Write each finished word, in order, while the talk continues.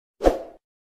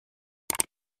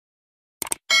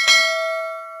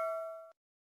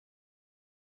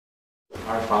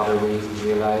Our Father, we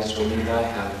realize we need thy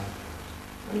help.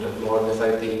 And that, Lord,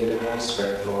 without the aid of thy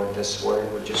Spirit, Lord, this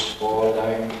word would just fall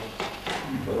down.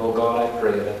 But, oh God, I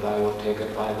pray that thou wilt take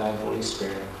it by thy Holy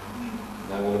Spirit.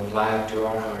 And thou wilt apply it to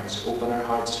our hearts. Open our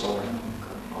hearts, Lord.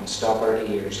 Unstop our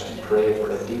ears. I pray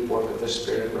for a deep work of the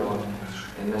Spirit, Lord,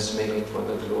 in this meeting for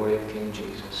the glory of King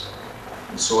Jesus.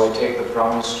 And so I take the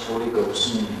promised Holy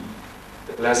Ghost,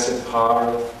 the blessed power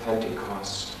of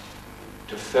Pentecost,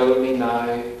 to fill me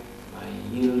now, my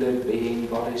yielded being,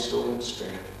 body, soul, and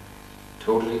spirit,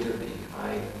 totally to thee.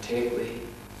 I take thee,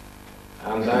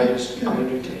 and thou dost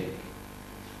undertake,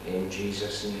 in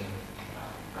Jesus' name.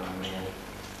 Amen.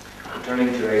 I'm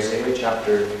turning to Isaiah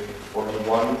chapter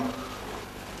 41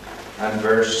 and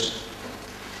verse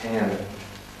 10.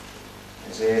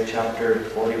 Isaiah chapter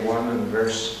 41 and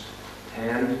verse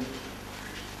 10.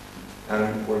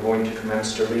 And we're going to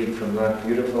commence to read from that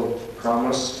beautiful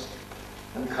promise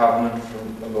and covenant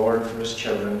from the Lord for his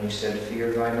children. He said,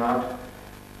 "Fear thou not,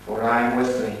 for I am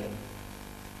with thee.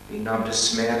 Be not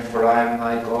dismayed, for I am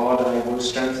thy God. I will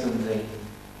strengthen thee.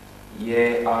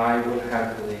 Yea, I will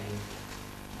help thee.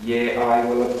 Yea, I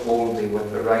will uphold thee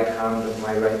with the right hand of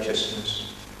my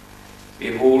righteousness.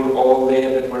 Behold, all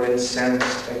they that were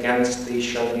incensed against thee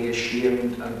shall be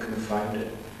ashamed and confounded.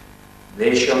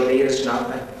 They shall be as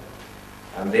nothing,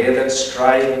 and they that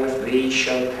strive with thee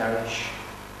shall perish.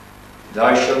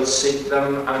 Thou shalt seek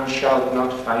them and shalt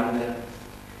not find them,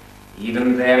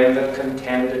 even them that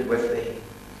contended with thee.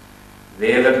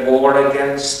 They that war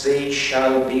against thee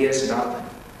shall be as nothing,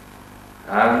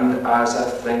 and as a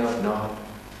thing of naught.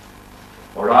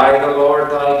 For I, the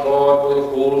Lord thy God, will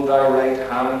hold thy right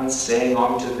hand, saying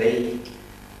unto thee,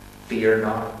 Fear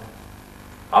not,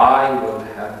 I will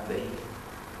help thee.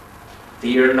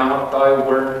 Fear not, thou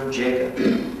worm Jacob.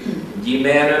 Ye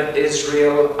men of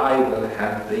Israel, I will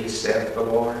help thee, saith the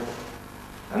Lord,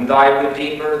 and thy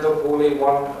Redeemer, the Holy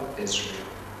One of Israel.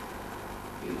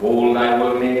 Behold, I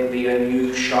will make thee a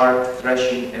new sharp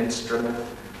threshing instrument,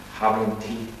 having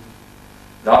teeth.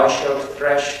 Thou shalt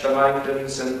thresh the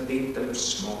mountains and beat them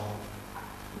small,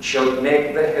 and shalt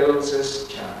make the hills as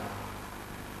chaff.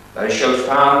 Thou shalt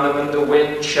fan them, and the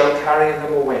wind shall carry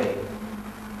them away,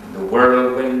 and the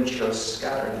whirlwind shall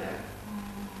scatter them.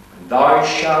 And thou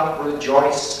shalt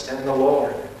rejoice in the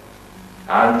Lord,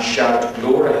 and shalt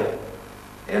glory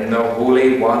in the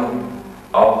Holy One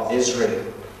of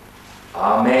Israel.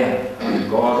 Amen. And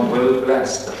God will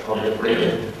bless the public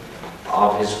reading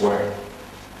of his word.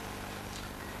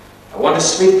 I want to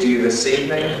speak to you this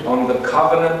evening on the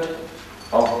covenant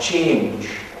of change.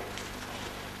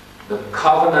 The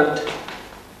covenant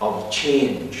of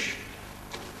change.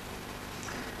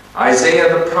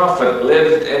 Isaiah the prophet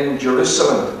lived in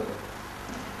Jerusalem.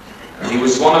 And he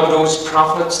was one of those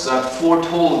prophets that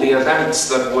foretold the events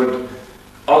that would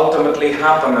ultimately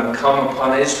happen and come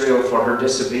upon Israel for her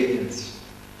disobedience.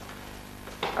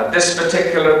 At this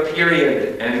particular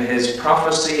period in his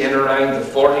prophecy, in around the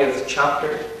 40th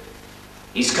chapter,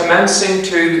 he's commencing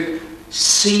to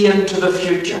see into the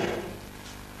future.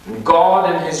 And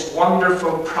God, in his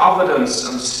wonderful providence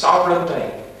and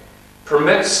sovereignty,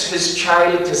 permits his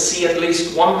child to see at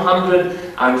least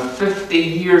 150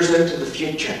 years into the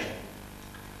future.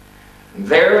 And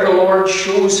there the Lord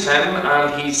shows him,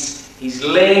 and he's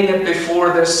laying it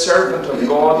before this servant of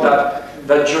God,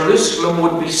 that Jerusalem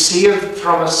would be saved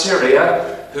from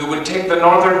Assyria, who would take the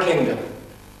northern kingdom.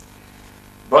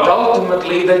 But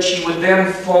ultimately that she would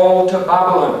then fall to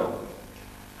Babylon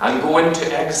and go into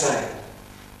exile.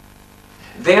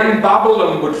 Then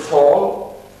Babylon would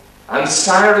fall, and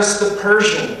Cyrus the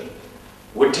Persian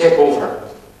would take over.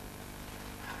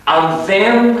 And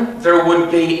then there would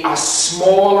be a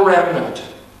small remnant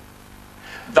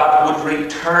that would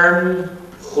return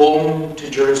home to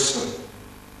Jerusalem.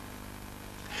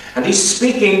 And he's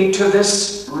speaking to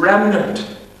this remnant,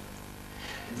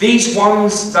 these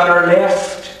ones that are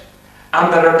left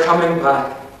and that are coming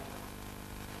back.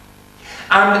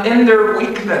 And in their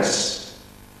weakness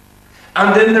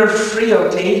and in their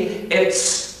frailty,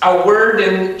 it's a word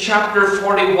in chapter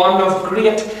 41 of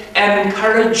great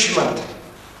encouragement.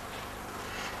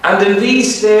 And in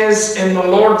these days, in the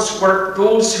Lord's work,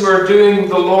 those who are doing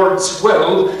the Lord's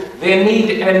will, they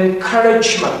need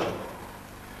encouragement.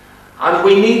 And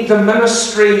we need the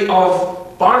ministry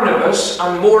of Barnabas,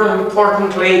 and more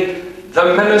importantly,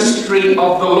 the ministry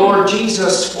of the Lord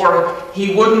Jesus, for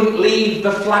he wouldn't leave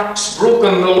the flax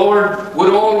broken. The Lord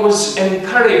would always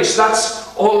encourage.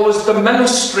 That's always the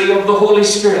ministry of the Holy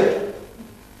Spirit.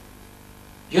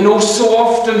 You know, so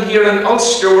often here in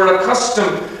Ulster we're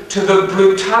accustomed to the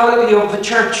brutality of the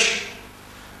church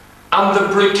and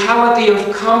the brutality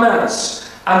of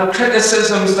comments and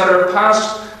criticisms that are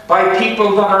passed by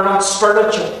people that are not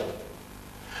spiritual.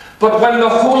 But when the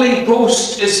Holy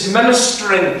Ghost is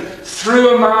ministering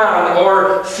through a man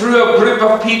or through a group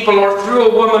of people or through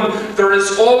a woman, there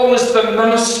is always the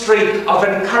ministry of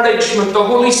encouragement. The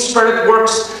Holy Spirit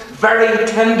works very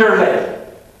tenderly.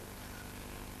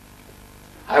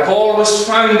 I've always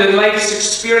found in life's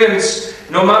experience,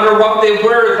 no matter what they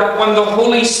were, that when the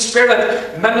Holy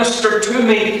Spirit ministered to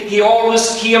me, He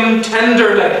always came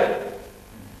tenderly.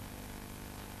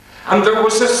 And there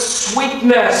was a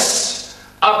sweetness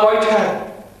about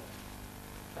Him.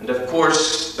 And of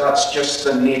course, that's just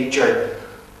the nature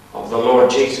of the Lord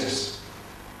Jesus.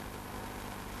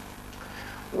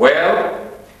 Well,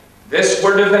 this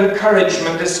word of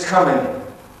encouragement is coming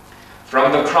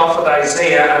from the prophet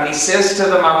Isaiah, and he says to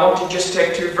them, I want to just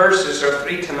take 2 verses or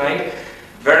 3 tonight.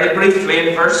 Very briefly,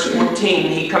 in verse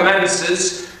 14, he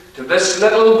commences to this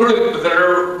little group that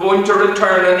are going to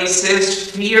return, and he says,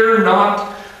 Fear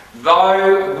not,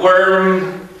 thou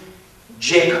worm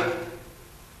Jacob.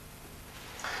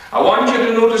 I want you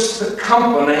to notice the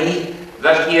company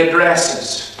that he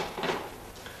addresses.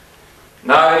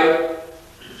 Now,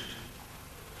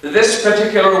 this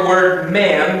particular word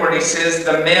men, where he says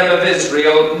the men of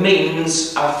Israel,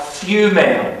 means a few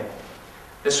men.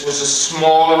 This was a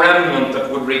small remnant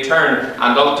that would return,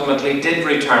 and ultimately did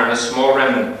return, a small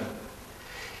remnant.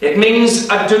 It means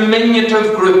a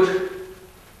diminutive group.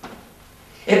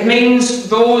 It means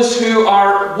those who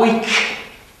are weak.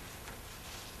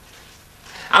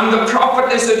 And the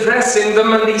prophet is addressing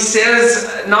them, and he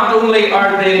says, not only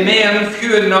are they men,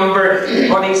 few in number,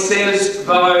 but he says,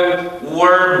 thou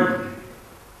worm.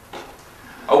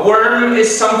 A worm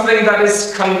is something that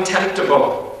is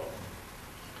contemptible.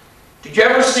 Did you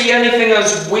ever see anything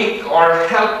as weak or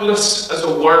helpless as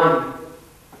a worm?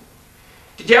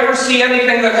 Did you ever see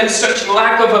anything that had such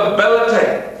lack of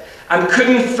ability and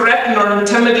couldn't threaten or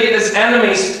intimidate his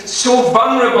enemies, so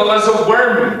vulnerable as a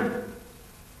worm?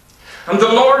 And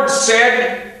the Lord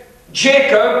said,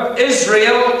 Jacob,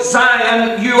 Israel,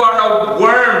 Zion, you are a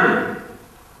worm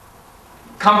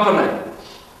company.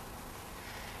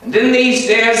 And in these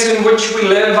days in which we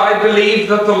live, I believe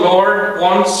that the Lord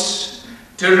wants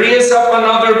to raise up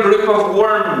another group of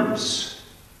worms.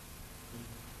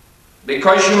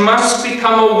 Because you must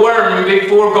become a worm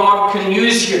before God can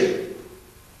use you.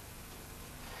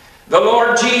 The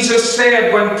Lord Jesus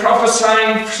said, when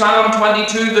prophesying Psalm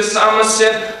 22, the psalmist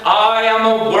said, I am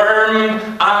a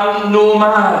worm and no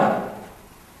man.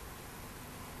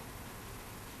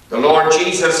 The Lord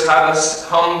Jesus had a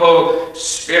humble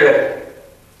spirit,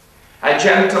 a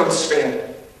gentle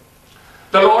spirit.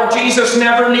 The Lord Jesus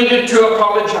never needed to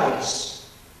apologize.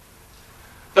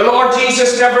 The Lord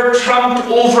Jesus never trumped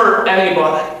over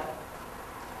anybody.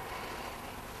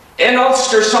 In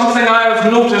Ulster, something I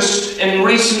have noticed in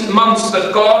recent months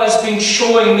that God has been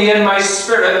showing me in my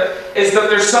spirit is that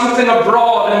there's something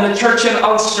abroad in the church in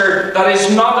Ulster that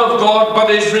is not of God but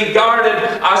is regarded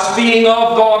as being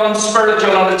of God and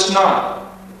spiritual, and it's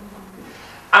not.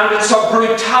 And it's a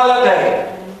brutality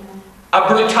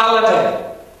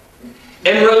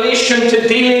in relation to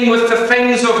dealing with the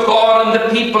things of God and the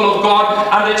people of God,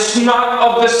 and it's not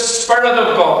of the Spirit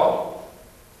of God.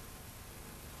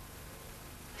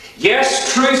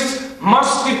 Yes, truth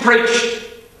must be preached.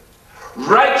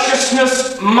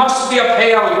 Righteousness must be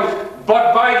upheld,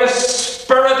 but by the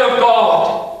Spirit of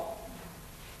God.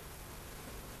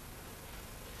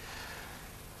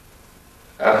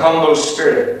 A humble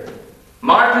spirit.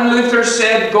 Martin Luther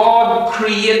said, God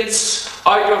creates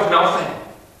out of nothing.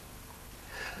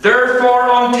 Therefore,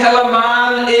 until a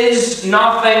man is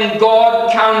nothing,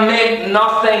 God can make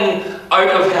nothing out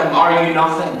of him. Are you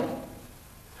nothing?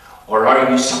 Or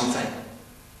are you something?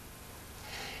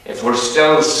 If we're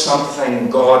still something,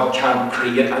 God can't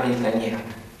create anything yet.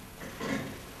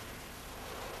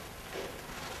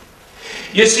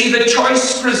 You see, the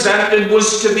choice presented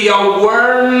was to be a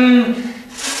worm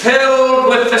filled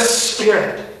with the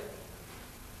Spirit.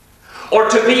 Or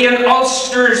to be, in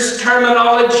Ulster's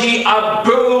terminology, a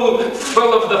bull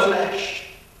full of the flesh.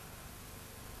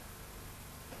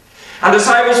 And as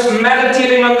I was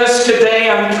meditating on this today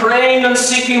and praying and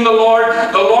seeking the Lord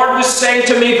was saying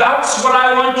to me, that's what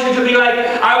I want you to be like.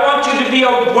 I want you to be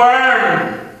a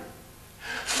worm,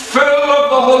 full of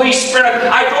the Holy Spirit.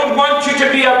 I don't want you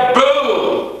to be a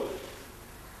bull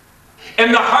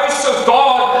in the house of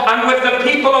God and with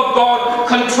the people of God,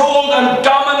 controlled and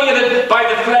dominated by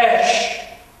the flesh.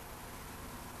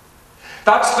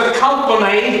 That's the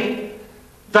company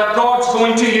that God's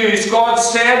going to use. God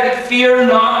said, Fear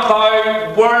not,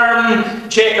 thou worm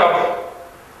Jacob.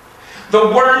 The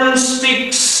worm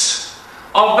speaks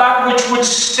of that which would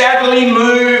steadily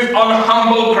move on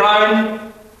humble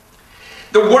ground.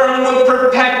 The worm will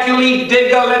perpetually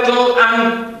dig a little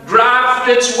and graft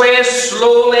its way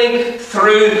slowly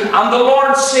through. And the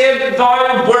Lord said,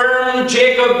 "Thou worm,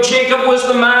 Jacob." Jacob was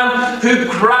the man who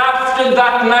grafted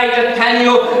that night at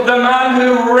Peniel, the man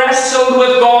who wrestled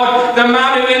with God, the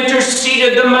man who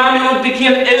interceded, the man who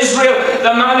became Israel,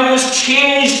 the man who was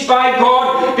changed by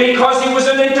God because he was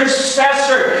an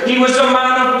intercessor. He was a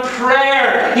man of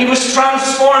prayer. He was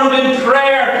transformed in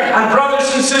prayer. And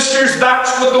brothers and sisters,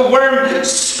 that's what the worm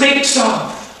speaks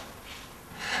of.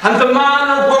 And the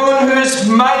man or woman who is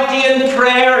mighty in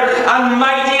prayer and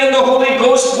mighty in the Holy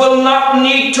Ghost will not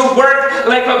need to work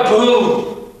like a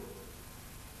bull,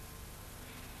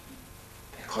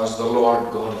 because the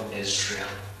Lord God of Israel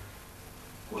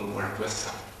will work with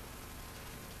them.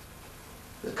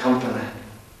 The company.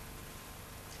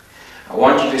 I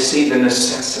want you to see the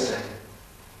necessity.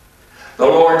 The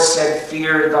Lord said,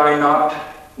 "Fear thou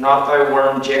not thy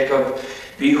worm, Jacob.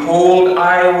 Behold,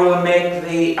 I will make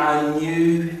thee a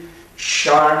new,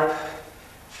 sharp,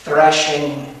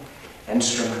 threshing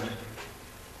instrument."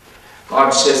 God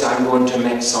says, "I'm going to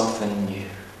make something new."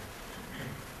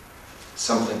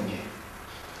 Something new.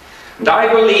 And I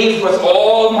believe with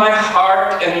all my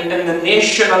heart in the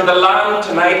nation and the land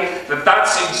tonight that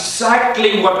that's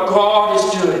exactly what God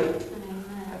is doing.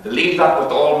 I believe that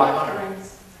with all my heart.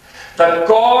 That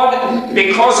God,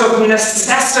 because of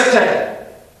necessity,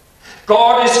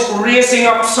 God is raising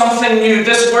up something new.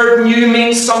 This word new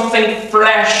means something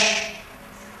fresh.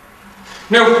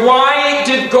 Now, why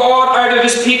did God, out of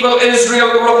his people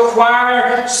Israel,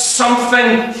 require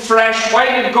something fresh?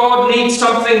 Why did God need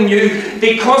something new?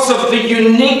 Because of the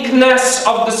uniqueness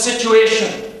of the situation.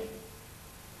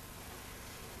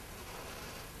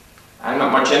 I'm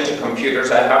not much into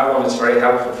computers. I have one that's very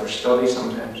helpful for study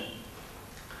sometimes.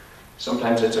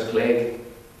 Sometimes it's a plague,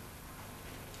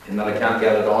 in that I can't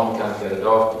get it on, can't get it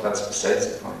off, but that's besides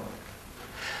the point.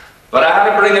 But I had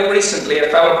to bring it recently. A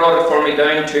fellow brought it for me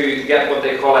down to get what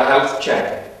they call a health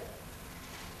check.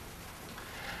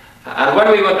 And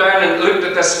when we went down and looked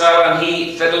at this fellow, and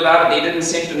he fiddled at it, he didn't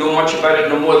seem to know much about it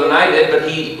no more than I did, but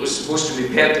he was supposed to be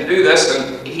paid to do this,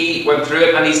 and he went through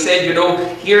it, and he said, "You know,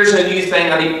 here's a new thing,"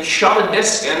 and he shot a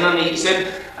disc in, and he said,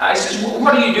 I says,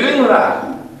 "What are you doing with that?"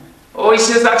 "Oh," he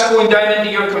says, "that's going down into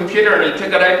your computer," and he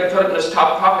took it out and put it in his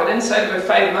top pocket. Inside about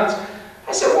 5 minutes.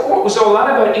 I said, "What was all that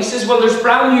about?" And he says, "Well, there's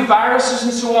brand new viruses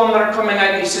and so on that are coming out."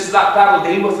 And he says, that'll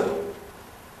deal with it.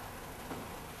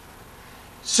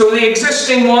 So the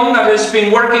existing one that has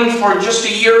been working for just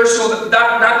a year or so,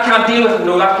 that can't deal with it.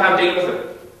 No, that can't deal with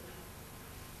it.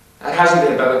 That hasn't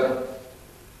the ability.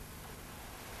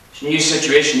 It's a new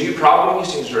situation, new problem,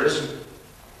 he says, there isn't.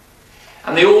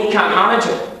 And the old can't manage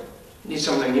it. Need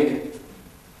something new.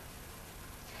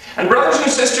 And brothers and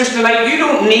sisters, tonight, you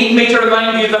don't need me to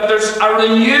remind you that there's a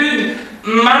renewed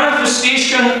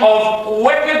manifestation of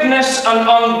wickedness and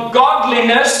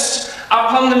ungodliness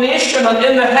upon the nation and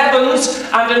in the heavens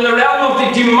and in the realm of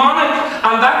the demonic,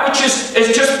 and that which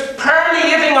is just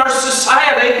permeating our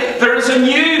society. There is a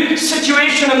new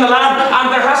situation in the land,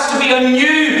 and there has to be a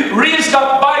new raised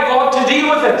up by God to deal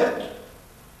with it.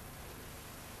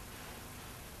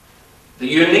 The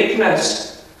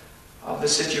uniqueness of the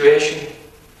situation,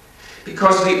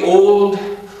 because the old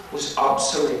was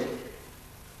obsolete.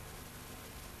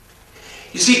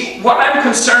 You see, what I'm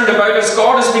concerned about is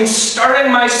God has been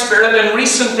stirring my spirit in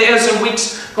recent days and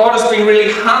weeks. God has been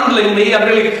really handling me and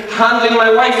really handling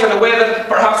my wife in a way that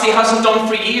perhaps he hasn't done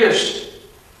for years.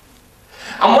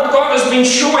 And what God has been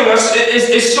showing us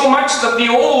is so much that the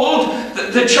old,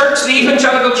 the church, the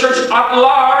evangelical church at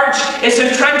large, is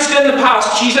entrenched in the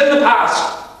past. She's in the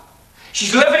past.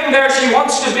 She's living there, she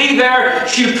wants to be there,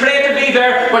 she'll pray to be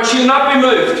there, but she'll not be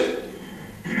moved.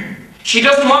 She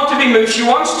doesn't want to be moved. She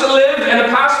wants to live in a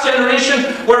past generation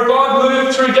where God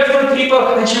moved through different people,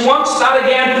 and she wants that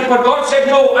again, but God said,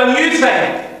 no, a new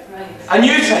thing. A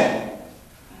new thing.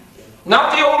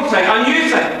 Not the old thing, a new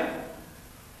thing.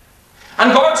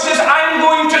 And God says, I'm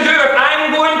going to do it.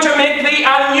 I'm going to make thee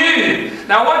anew.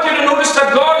 Now I want you to notice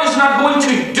that God is not going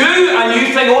to do a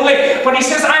new thing only, but he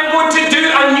says, I'm going to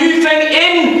do a new thing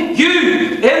in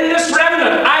you, in this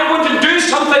remnant. I'm going to do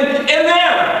something in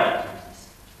them.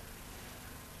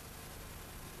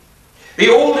 The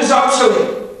old is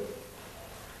obsolete.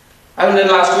 I went in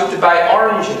last week to buy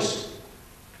oranges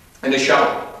in the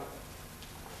shop.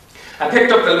 I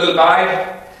picked up the little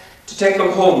bag to take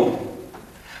them home,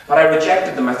 but I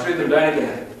rejected them. I threw them down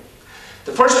again.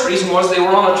 The first reason was they were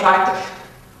unattractive.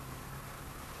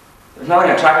 There's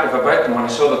nothing attractive about them when I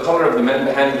saw the colour of them in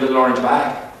behind the little orange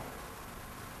bag.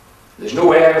 There's no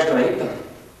way I was going to eat them.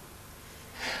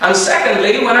 And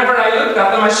secondly, whenever I looked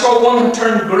at them, I saw one who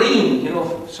turned green. You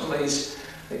know,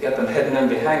 they get them hidden in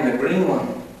behind the green one.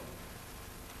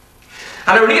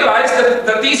 And I realized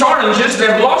that these oranges,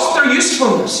 they've lost their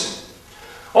usefulness.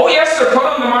 Oh yes, they're put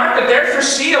on the market, they're for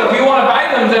sale. If you want to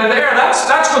buy them, they're there.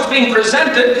 That's what's being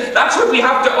presented. That's what we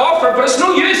have to offer, but it's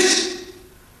no use.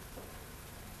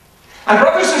 And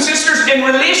brothers and sisters, in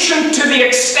relation to the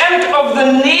extent of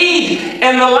the need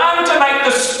in the land tonight,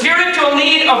 the spiritual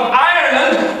need of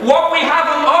Ireland, what we have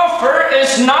on offer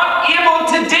is not able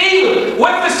to deal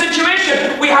with the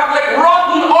situation. We have like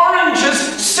rotten oranges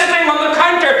sitting on the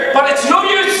counter, but it's no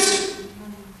use.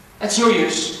 It's no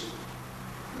use.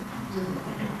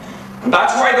 And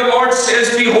that's why the Lord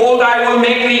says, behold, I will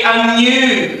make thee a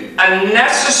new, a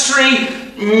necessary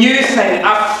new thing,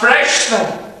 a fresh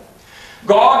thing.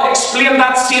 God explained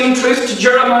that same truth to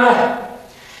Jeremiah.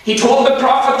 He told the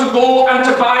prophet to go and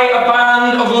to buy a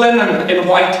band of linen in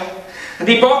white. And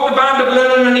he bought the band of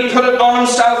linen and he put it on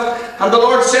himself. And the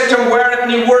Lord said to him, wear it.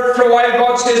 And he wore it for a while.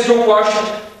 God says, don't wash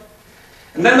it.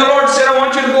 And then the Lord said, I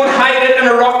want you to go and hide it in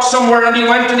a rock somewhere. And he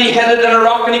went and he hid it in a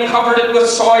rock and he covered it with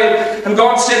soil. And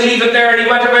God said, leave it there. And he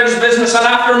went about his business. And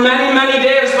after many, many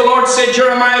days, the Lord said,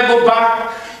 Jeremiah, go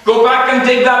back. Go back and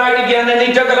dig that out again. And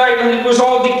he dug it out and it was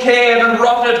all decayed and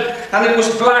rotted. And it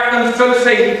was black and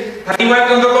filthy. And he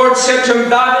went and the Lord said to him,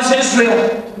 that is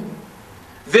Israel.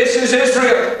 This is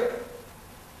Israel.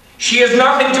 She has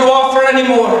nothing to offer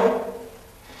anymore.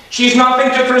 She's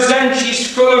nothing to present.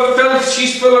 She's full of filth.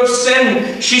 She's full of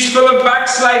sin. She's full of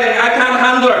backsliding. I can't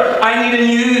handle her. I need a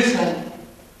new thing.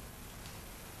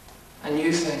 A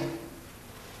new thing.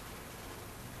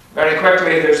 Very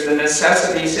quickly, there's the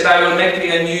necessity. He said, I will make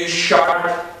thee a new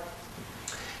sharp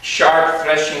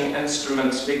threshing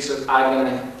instrument. Speaks of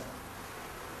agony.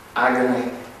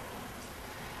 Agony.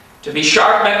 To be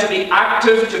sharp meant to be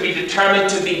active, to be determined,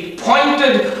 to be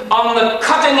pointed on the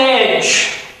cutting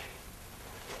edge.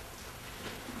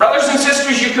 Brothers and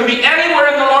sisters, you can be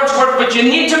anywhere in the Lord's work, but you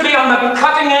need to be on the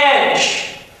cutting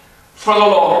edge for the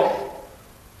Lord.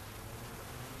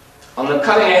 On the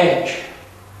cutting edge.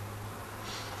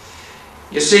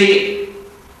 You see,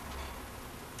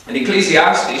 in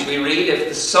Ecclesiastes we read,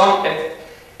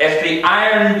 if the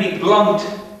iron be blunt,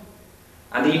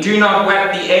 and he do not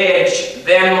whet the edge,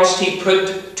 then must he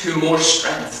put to more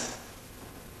strength.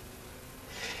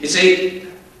 You see,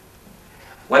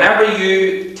 whenever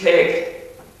you take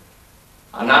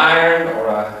an iron or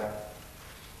a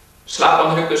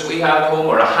slap-on hook as we have at home,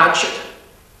 or a hatchet,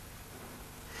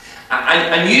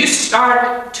 and you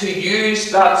start to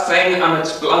use that thing and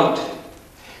it's blunt.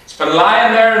 It's been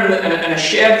lying there in a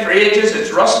shed for ages,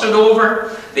 it's rusted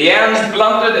over, the end's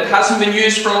blunted, it hasn't been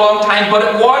used for a long time, but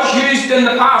it was used in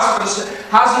the past, but it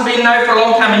hasn't been now for a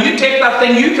long time. And you take that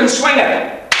thing, you can swing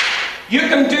it. You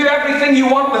can do everything you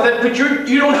want with it, but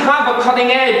you don't have a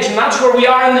cutting edge, and that's where we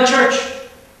are in the church.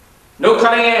 No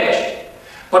cutting edge,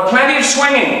 but plenty of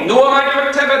swinging, no amount of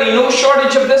activity, no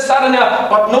shortage of this, that and that,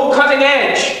 but no cutting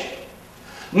edge,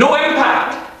 no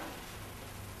impact.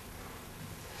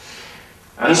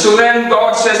 And so then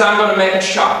God says, I'm going to make it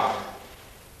sharp.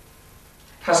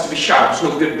 It has to be sharp, it's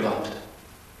no good blunt.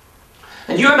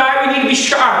 And you and I, we need to be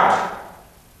sharp.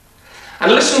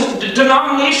 And listen, the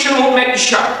denomination won't make you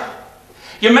sharp.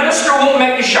 Your minister won't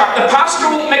make you sharp. The pastor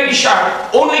won't make you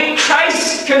sharp. Only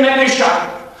Christ can make you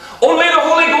sharp. Only the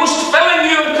Holy Ghost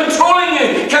filling you and controlling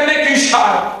you can make you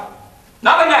sharp.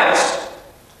 Nothing else.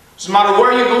 Doesn't matter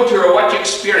where you go to or what you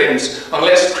experience,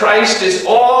 unless Christ is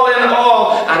all in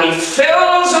all and He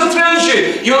fills and thrills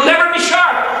you, you'll never be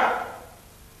sharp.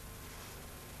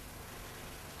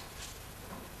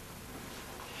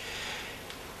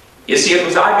 You see, it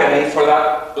was agony for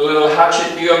that little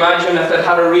hatchet. Do you imagine if it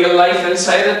had a real life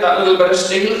inside it, that little bit of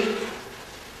steel?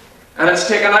 And it's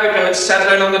taken out and it's set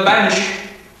down on the bench.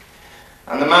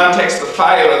 And the man takes the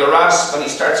file or the rasp and he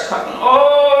starts cutting.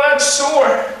 Oh, that's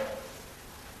sore.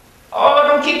 Oh,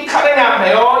 don't keep cutting at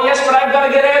me. Oh, yes, but I've got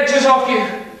to get edges off you.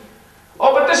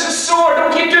 Oh, but this is sore.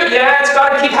 Don't keep doing it. Yeah, it's got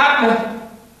to keep happening.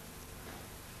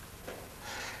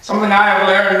 Something I have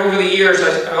learned over the years,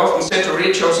 I often say to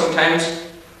Rachel sometimes,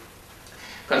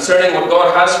 concerning what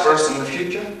God has for us in the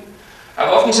future.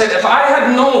 I've often said, if I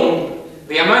had known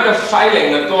the amount of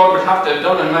filing that God would have to have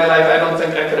done in my life, I don't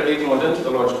think I could have even went into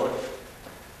the Lord's work.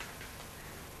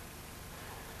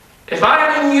 If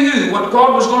I only knew what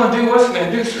God was going to do with me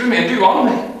and do through me and do on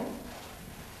me.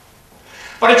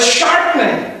 But it's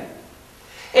sharpening.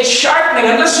 It's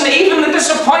sharpening. And listen, even the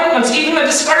disappointments, even the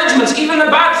discouragements, even the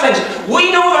bad things,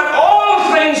 we know that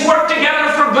all things work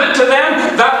together for good to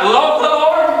them that love the Lord.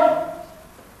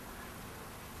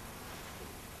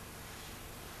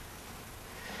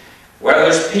 Well,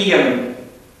 where there's pain.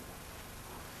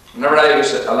 Whenever I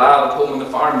was a lad at home on the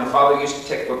farm, my father used to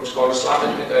take what was called a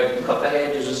slapping pick out and cut the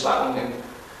hedges with slapping pick.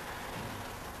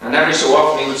 And every so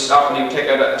often he would stop and he would take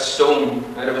out a stone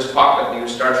out of his pocket and he would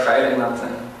start filing that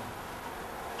thing,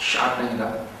 sharpening it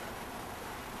up.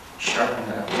 Sharpening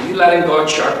it up. Are you letting God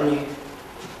sharpen you?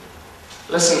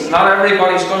 Listen, not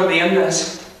everybody's going to be in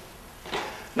this.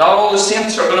 Not all the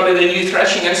saints are going to be the new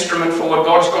threshing instrument for what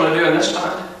God's going to do in this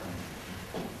land.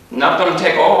 Not going to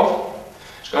take all.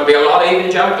 There's going to be a lot of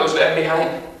evangelicals left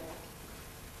behind.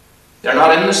 They're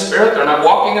not in the Spirit, they're not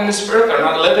walking in the Spirit, they're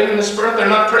not living in the Spirit, they're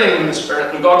not praying in the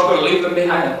Spirit, and God's going to leave them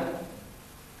behind.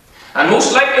 And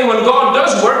most likely when God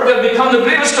does work, they'll become the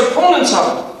greatest opponents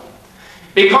of it.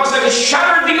 Because it has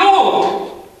shattered the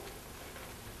old.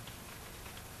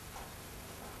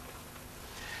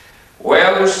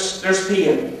 Well, there's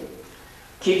pain.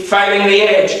 Keep filing the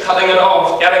edge, cutting it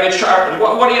off, getting it sharpened.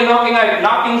 What are you knocking out?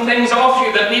 Knocking things off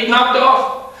you that need knocked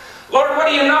off. Lord, what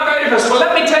do you knock out of us? Well,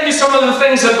 let me tell you some of the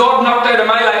things that God knocked out of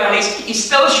my life, and He's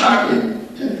still sharpening.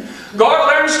 God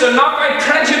learns to knock out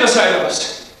prejudice out of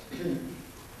us.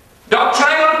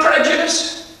 Doctrinal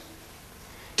prejudice.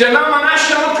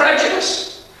 Denominational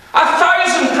prejudice.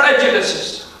 1,000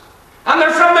 prejudices. And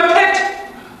they're from the pit.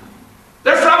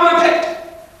 They're from the pit.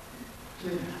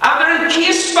 And they're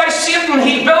encased by Satan.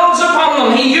 He builds upon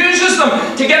them. He uses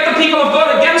them to get the people of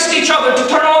God against each other, to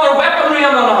turn all their weaponry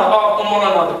on one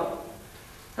another.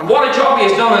 And what a job he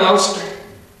has done in Ulster.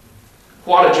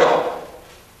 What a job.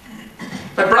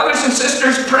 But brothers and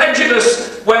sisters,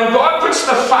 prejudice, when God puts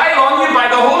the file on you by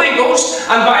the Holy Ghost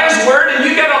and by His Word, and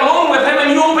you get alone with Him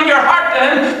and you open your heart to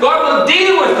Him, God will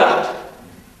deal with that.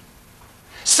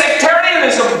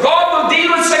 Sectarianism, God will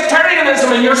deal with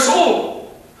sectarianism in your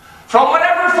soul. From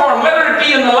whatever form, whether it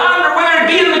be in the land or whether it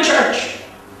be in the church.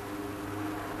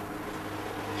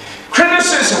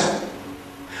 Criticism,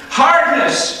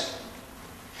 hardness,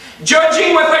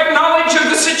 judging without knowledge of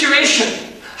the situation,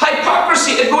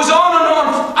 hypocrisy, it goes on and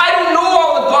on. I don't know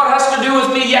all that God has to do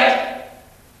with me yet.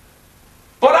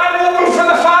 But I'm open for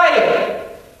the fire.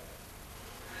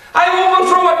 I'm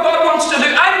open for what God wants to do.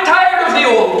 I'm tired of the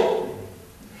old.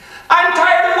 I'm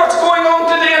tired of what's going on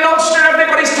today in Ulster.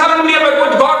 Everybody's telling me about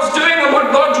what God's doing and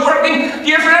what God's working.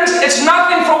 Dear friends, it's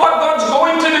nothing for what God's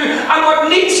going to do and what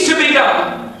needs to be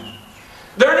done.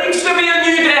 There needs to be a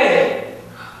new day.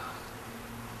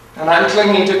 And I'm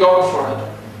clinging to God for it.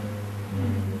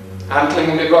 I'm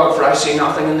clinging to God, for I see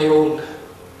nothing in the old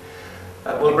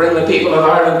that will bring the people of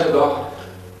Ireland to God.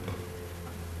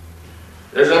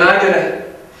 There's an agony.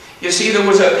 You see, there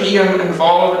was a pain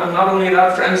involved, and not only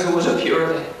that, friends, there was a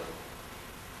purity.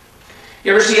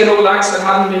 You ever see an old axe that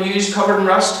hadn't been used, covered in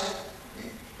rust?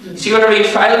 You see, whenever you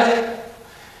file it,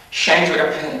 shines like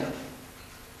a pin,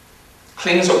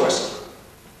 clean as a whistle.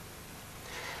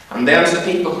 And there's the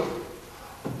people,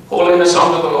 holiness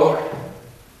unto the Lord,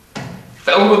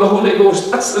 filled with the Holy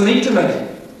Ghost. That's the need tonight.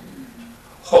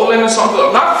 Holiness unto the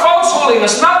Lord. Not false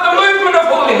holiness, not the movement of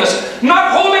holiness,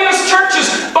 not holiness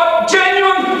churches, but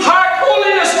genuine heart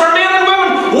holiness for men and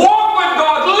women. Walk with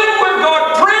God, live with God,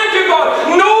 pray to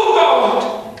God, know God.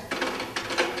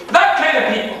 That kind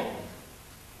of people.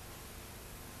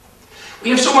 We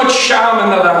have so much sham in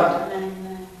the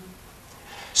land.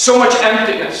 So much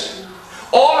emptiness.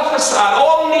 All a facade,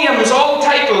 all names, all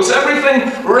titles,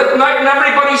 everything written out and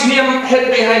everybody's name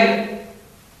hid behind it.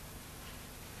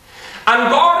 And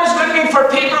God is looking for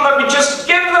people that would just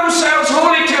give themselves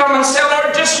wholly to Him and say,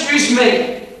 Lord, just use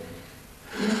me.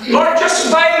 Lord,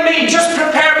 just find me, just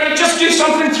prepare me, just do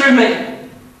something through me.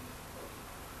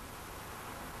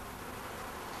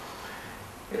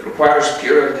 It requires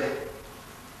purity.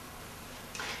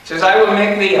 He says, I will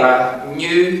make thee a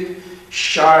new,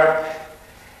 sharp,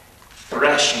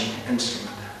 threshing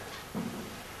instrument.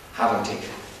 Haven't he?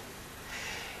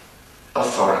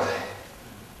 Authority.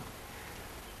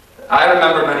 I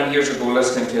remember many years ago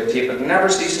listening to a tape. It never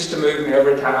ceases to move me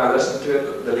every time I listen to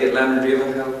it. The late Leonard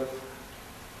Ravenhill.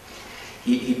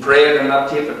 He prayed on that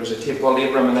tape. It was a tape called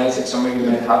Abraham and Isaac. Some of you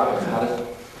might have had it.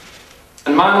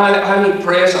 And man, how he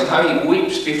prays and how he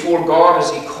weeps before God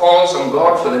as he calls on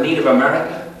God for the need of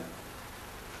America.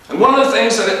 And one of the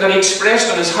things that he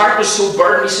expressed on his heart was so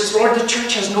burdened. He says, Lord, the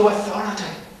church has no authority.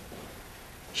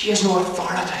 She has no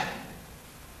authority.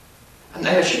 And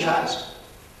now she has.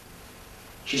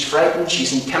 She's frightened.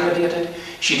 She's intimidated.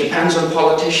 She depends on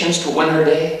politicians to win her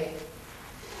day.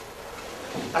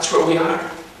 That's where we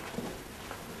are.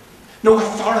 No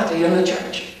authority in the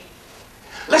church.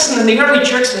 Listen, in the early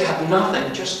church they had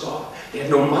nothing, just God. They had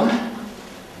no money.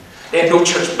 They had no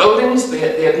church buildings. They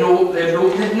had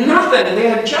nothing. They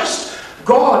had just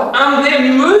God. And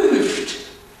they moved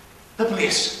the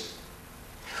place.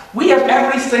 We have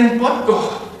everything but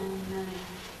God.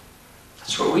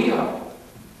 That's where we are.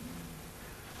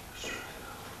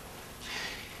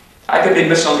 I could be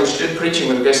misunderstood preaching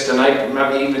with this tonight.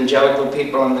 Maybe evangelical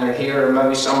people and they're here, or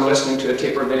maybe some listening to a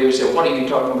tape or video say, what are you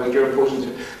talking about? You're opposing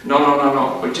to...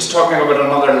 No. We're just talking about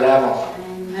another level.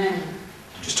 Amen.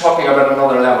 Just talking about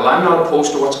another level. I'm not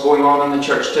opposed to what's going on in the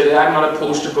church today. I'm not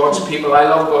opposed to God's people. I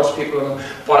love God's people.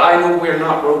 But I know we're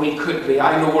not where we could be.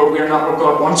 I know we're not where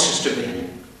God wants us to be.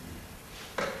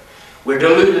 We're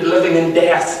deluded, living in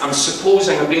death. I'm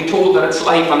supposing, I'm being told that it's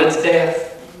life and it's death.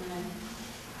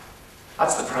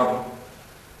 That's the problem.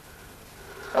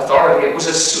 Authority. It was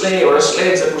a sleigh or a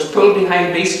sledge that was pulled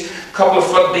behind beasts, a couple of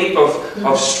foot deep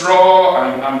of straw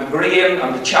and the grain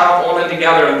and the chaff all in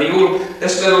together. And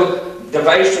this little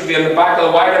device would be in the back of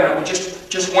the wagon, and it would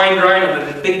just wind around, and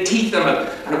it had big teeth in it,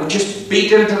 and it would just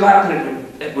beat into that,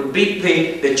 and it would beat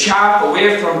the chaff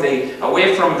away from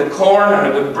the corn, and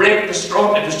it would break the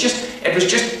straw. It was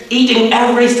just eating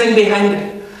everything behind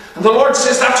it. And the Lord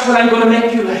says, that's what I'm going to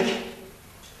make you like.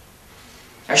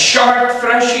 A sharp,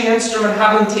 threshing instrument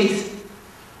having teeth.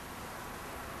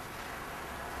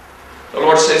 The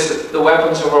Lord says that the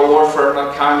weapons of our warfare are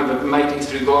not carnal, but mighty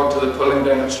through God to the pulling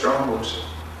down of strongholds.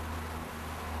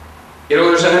 You know,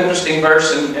 there's an interesting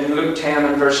verse in Luke 10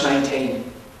 and verse 19.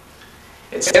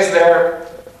 It says there,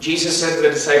 Jesus said to the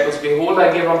disciples, behold,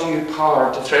 I give unto you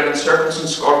power to tread on serpents and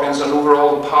scorpions and over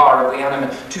all the power of the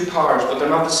enemy. Two powers, but they're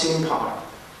not the same power.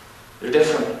 They're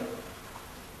different.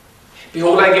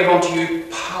 Behold, I give unto you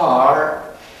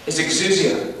power is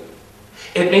exousia.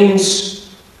 It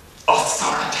means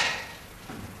authority.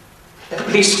 Like a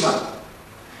policeman.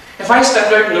 If I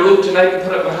stepped out on the road tonight and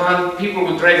put up my hand, people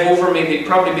would drive over me. They'd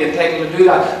probably be entitled to do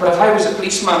that. But if I was a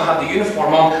policeman and had the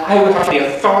uniform on, I would have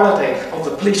the authority of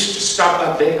the police to stop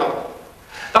that vehicle.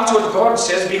 That's what God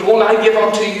says. Behold, I give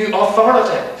unto you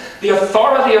authority. The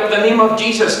authority of the name of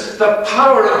Jesus. The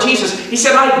power of Jesus. He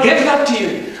said, I give that to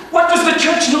you. What does the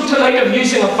church know tonight of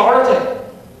using authority?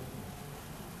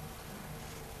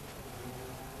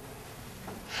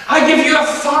 I give you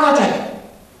authority,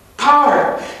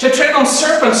 power, to tread on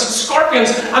serpents,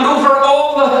 scorpions, and over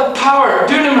all the power,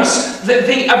 dunamis, the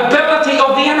ability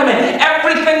of the enemy.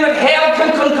 Everything that hell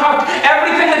can concoct,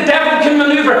 everything the devil can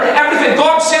maneuver, everything.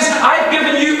 God says, I've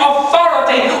given you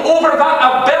authority over that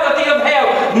ability of hell.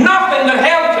 Nothing that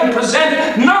hell can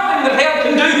present, nothing that hell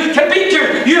can do can beat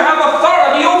you. You have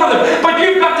authority over them, but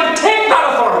you've got to take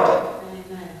that authority.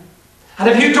 Amen. And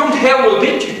if you don't, hell will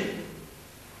beat you.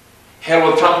 Hell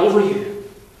will trample over you.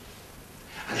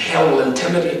 And hell will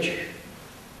intimidate you.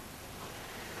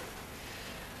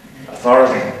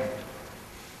 Authority.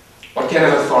 What kind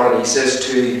of authority? He says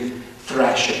to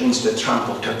thresh. It means to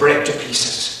trample, to break to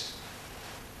pieces.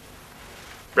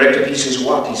 Break to pieces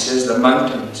what? He says the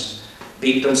mountains.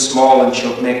 Beat them small and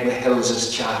shall make the hills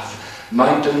as chaff.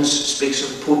 Mountains speaks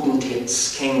of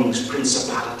potentates, kings,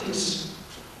 principalities.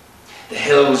 The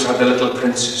hills are the little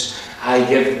princes. I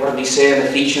give, what did he say in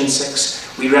Ephesians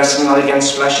 6? We wrestle not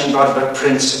against flesh and blood, but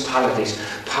principalities,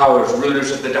 powers,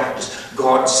 rulers of the darkness.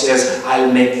 God says,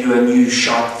 I'll make you a new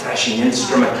sharp threshing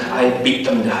instrument. I'll beat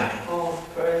them down.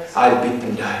 I'll beat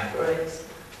them down.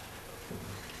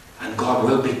 And God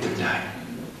will beat them down.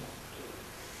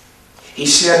 He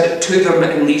said to them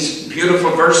in these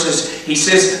beautiful verses, he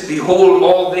says, behold,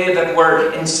 all they that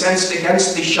were incensed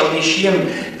against thee shall be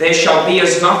shamed. They shall be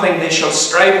as nothing. They shall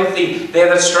strive with thee. They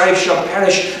that strive shall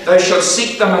perish. Thou shalt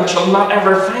seek them and shall not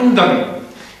ever find them.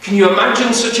 Can you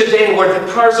imagine such a day where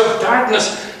the powers of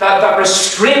darkness that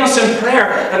restrain us in prayer,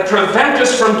 that prevent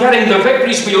us from getting the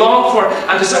victories we long for,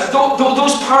 and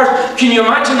those powers, can you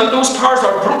imagine that those powers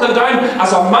are broken down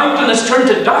as a mountain is turned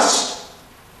to dust?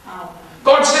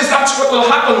 God says that's what will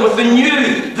happen with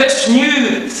this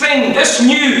new thing, this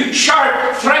new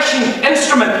sharp threshing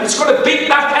instrument. It's going to beat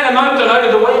that kind of mountain out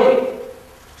of the way.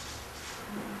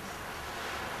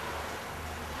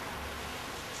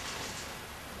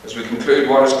 As we conclude,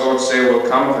 what does God say will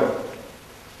come of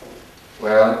it?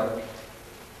 Well,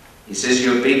 he says,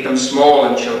 you'll beat them small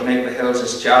and shall make the hills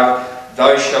as chaff.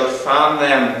 Thou shalt fan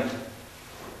them.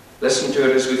 Listen to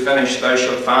it as we finish. Thou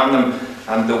shalt fan them,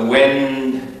 and the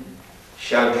wind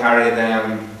shall carry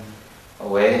them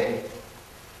away.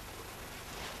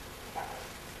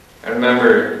 I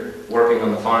remember working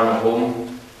on the farm at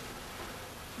home.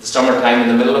 The summertime, in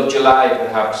the middle of July,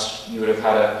 perhaps, you would have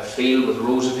had a field with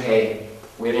rows of hay,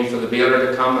 waiting for the baler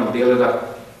to come and bale it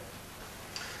up.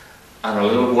 And a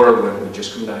little whirlwind would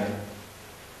just come down.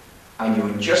 And you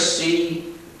would just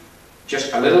see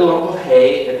just a little lump of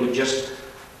hay. It would just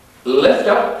lift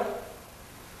up,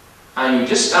 and you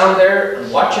just stand there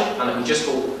and watch it, and it would just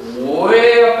go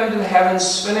way up into the heavens,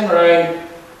 spinning around,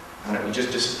 and it would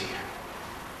just disappear.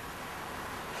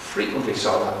 Frequently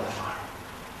saw that on the farm.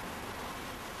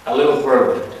 A little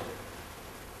whirlwind.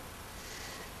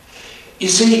 You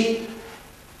see,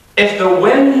 if the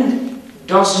wind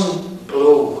doesn't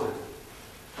blow,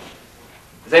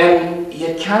 then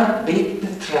you can't beat the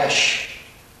thresh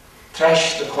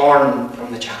the corn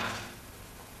from the chaff.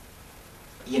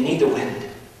 You need the wind.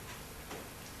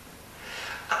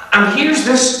 And here's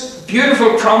this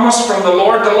beautiful promise from the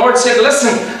Lord. The Lord said,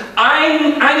 listen,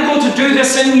 I'm going to do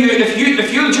this in you if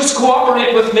you'll just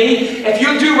cooperate with me, if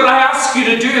you'll do what I ask you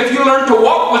to do, if you learn to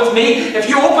walk with me, if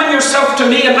you open yourself to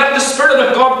me and let the Spirit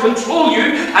of God control you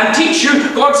and teach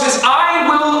you. God says, I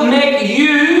will make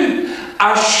you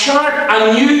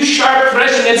a new sharp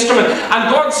threshing instrument.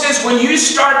 And God says, when you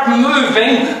start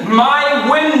moving, my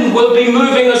wind will be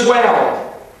moving as well.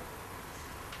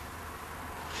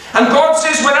 And God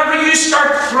says, whenever you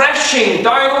start threshing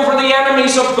down over the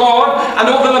enemies of God and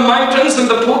over the mountains and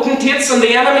the potentates and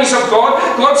the enemies of God,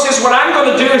 God says, what I'm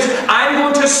going to do is I'm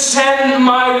going to send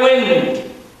my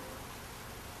wind.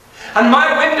 And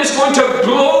my wind is going to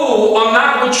blow on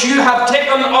that which you have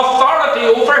taken authority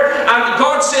over, and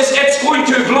God says it's going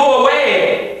to blow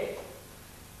away.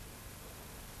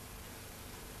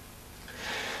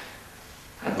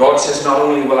 And God says, not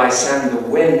only will I send the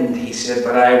wind, he said,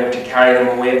 but I will to carry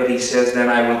them away, but he says, then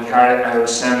I will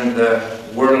send the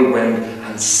whirlwind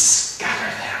and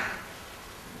scatter them.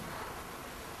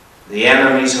 The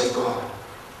enemies of God.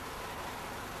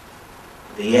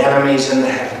 The enemies in the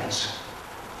heavens.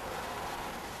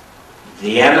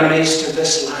 The enemies to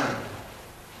this land.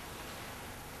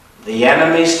 The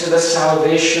enemies to the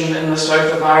salvation in the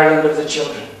south of Ireland of the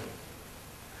children.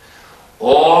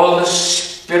 All the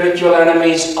spiritual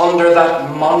enemies under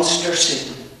that monster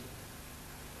Satan.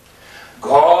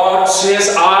 God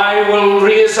says, I will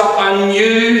raise up a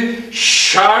new,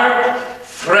 sharp,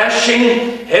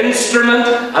 threshing instrument,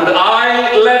 and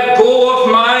I let go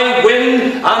of my wind,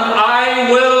 and I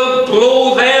will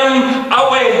blow them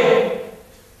away.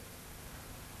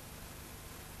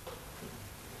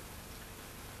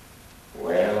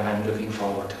 Well, I'm looking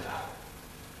forward to that.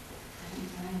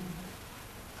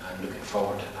 I'm looking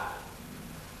forward to that.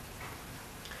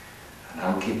 And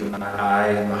I'm keeping my eye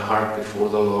and my heart before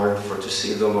the Lord to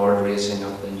see the Lord raising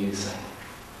up the new thing.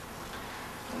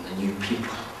 And the new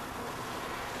people.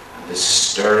 And the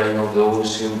stirring of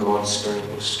those whom God's Spirit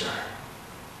will stir.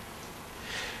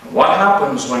 And what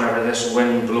happens whenever this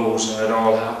wind blows and it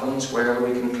all happens? Well,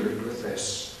 we conclude with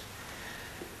this.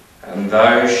 And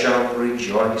thou shalt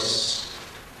rejoice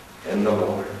in the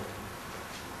Lord,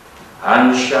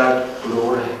 and shalt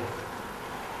glory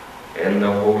in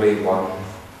the Holy One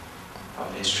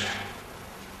of Israel.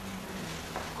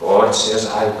 God says,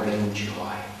 I bring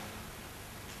joy.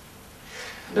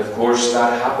 And of course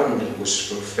that happened. It was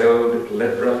fulfilled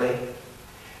literally,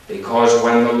 because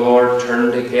when the Lord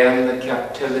turned again the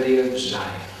captivity of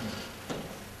Zion,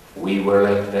 we were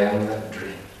like them that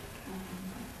dreamed.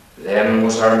 Then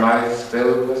was our mouth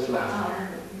filled with laughter,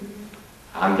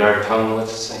 and our tongue with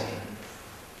singing.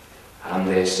 And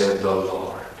they said, the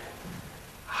Lord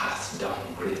hath done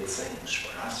great things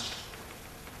for us,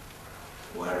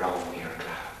 whereof we are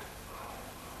glad.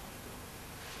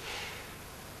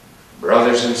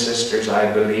 Brothers and sisters,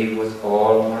 I believe with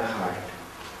all my heart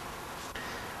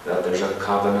that there's a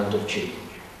covenant of change.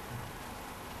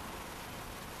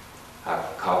 A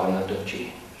covenant of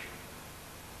change.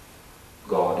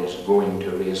 God is going to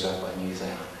raise up a new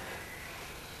thing.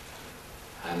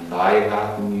 And by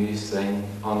that new thing,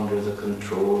 under the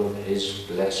control of His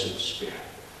blessed Spirit,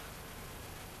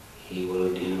 He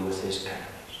will deal with His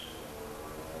enemies.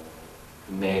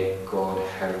 May God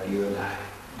help you and I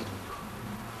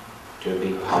to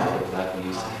be part of that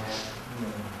new thing.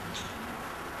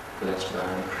 Let's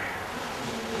bow in prayer.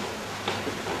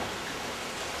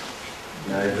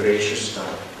 Now, gracious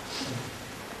God,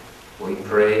 we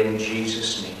pray in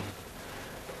Jesus' name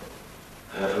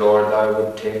that, Lord, Thou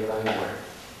would take Thy word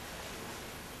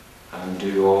and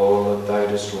do all that Thou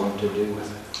dost want to do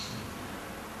with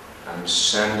it, and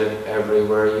send it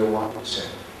everywhere You want to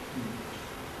send it.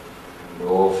 And,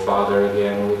 oh, Father,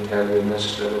 again we tell You in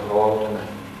this little hall tonight,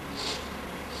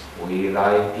 we,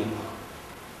 Thy people,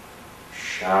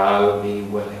 shall be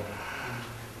willing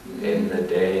in the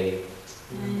day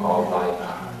of Thy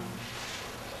power.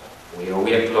 We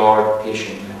await, Lord,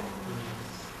 patiently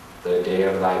the day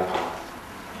of Thy power.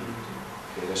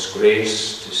 Give us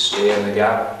grace to stay in the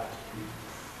gap.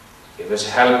 Give us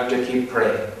help to keep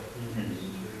praying.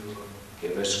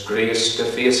 Give us grace to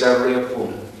face every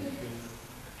opponent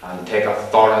and take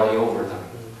authority over them.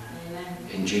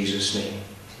 In Jesus' name.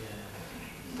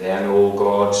 Then, O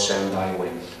God, send thy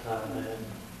wind, Amen.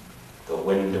 the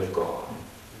wind of God,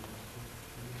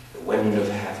 the wind of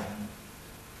heaven,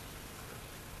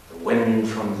 the wind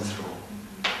from the throne,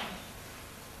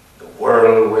 the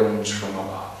whirlwinds from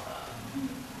above.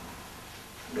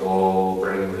 And oh,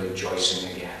 bring rejoicing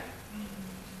again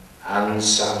and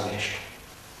salvation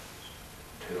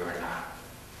to our land.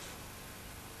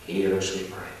 Hear us, we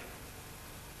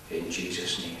pray. In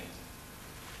Jesus' name.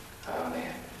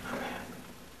 Amen.